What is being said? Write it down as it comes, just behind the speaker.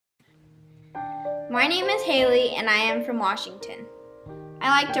My name is Hailey and I am from Washington. I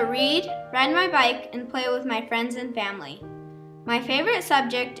like to read, ride my bike, and play with my friends and family. My favorite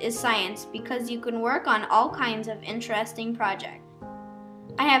subject is science because you can work on all kinds of interesting projects.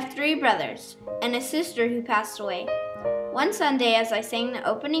 I have 3 brothers and a sister who passed away. One Sunday as I sang the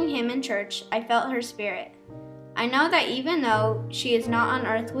opening hymn in church, I felt her spirit. I know that even though she is not on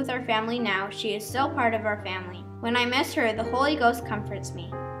earth with our family now, she is still part of our family. When I miss her, the Holy Ghost comforts me.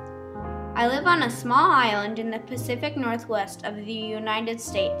 I live on a small island in the Pacific Northwest of the United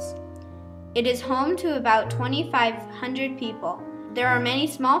States. It is home to about 2,500 people. There are many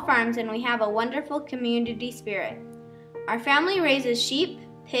small farms and we have a wonderful community spirit. Our family raises sheep,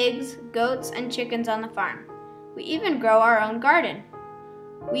 pigs, goats, and chickens on the farm. We even grow our own garden.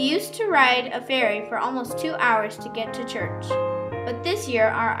 We used to ride a ferry for almost 2 hours to get to church, but this year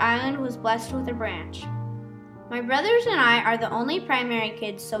our island was blessed with a branch. My brothers and I are the only primary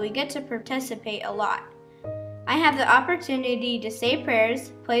kids, so we get to participate a lot. I have the opportunity to say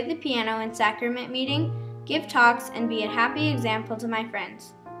prayers, play the piano in sacrament meeting, give talks, and be a happy example to my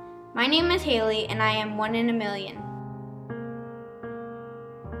friends. My name is Hailey, and I am 1 in a million.